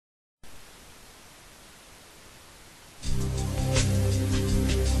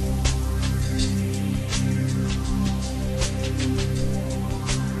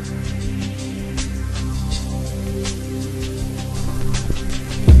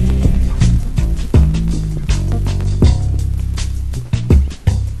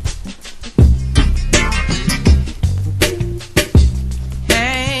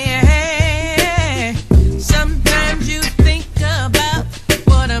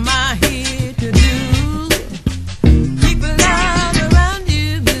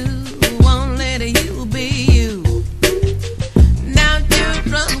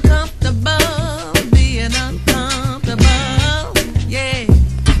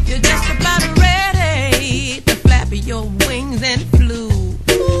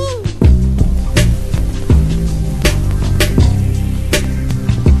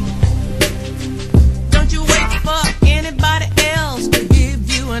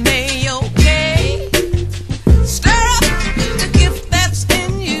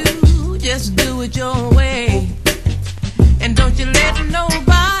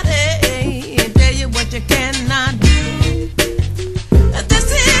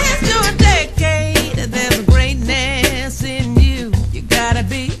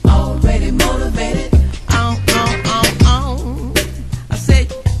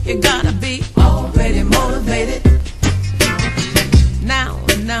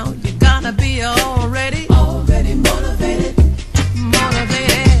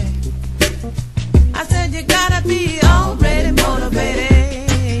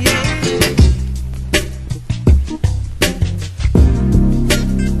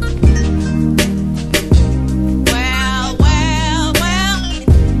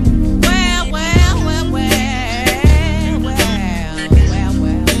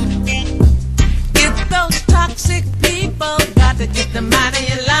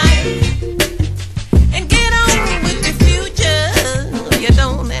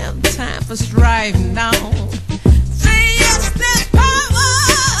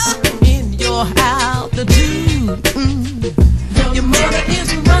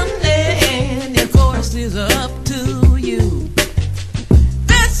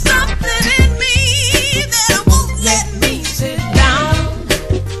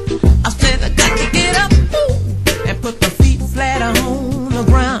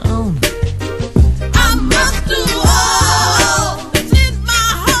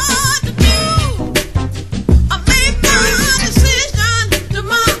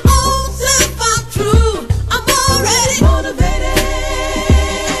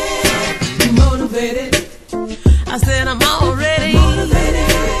motivated. I said I'm already motivated.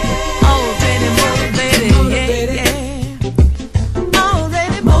 Already motivated. Motivated. Yeah, yeah.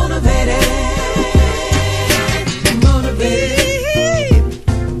 Already motivated. Motivated.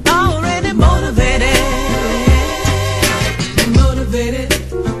 Already motivated. Motivated.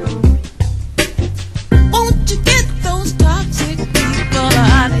 Won't you get those toxic people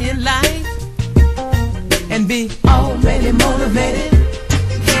out of your life and be already motivated?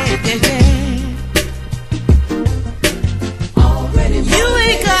 Yeah, yeah, yeah. Already motivated. You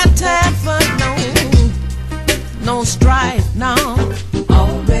ain't got time for no strife now.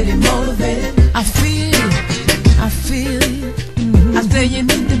 Already motivated. I feel you. I say you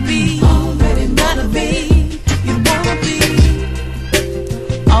need to be Already gotta be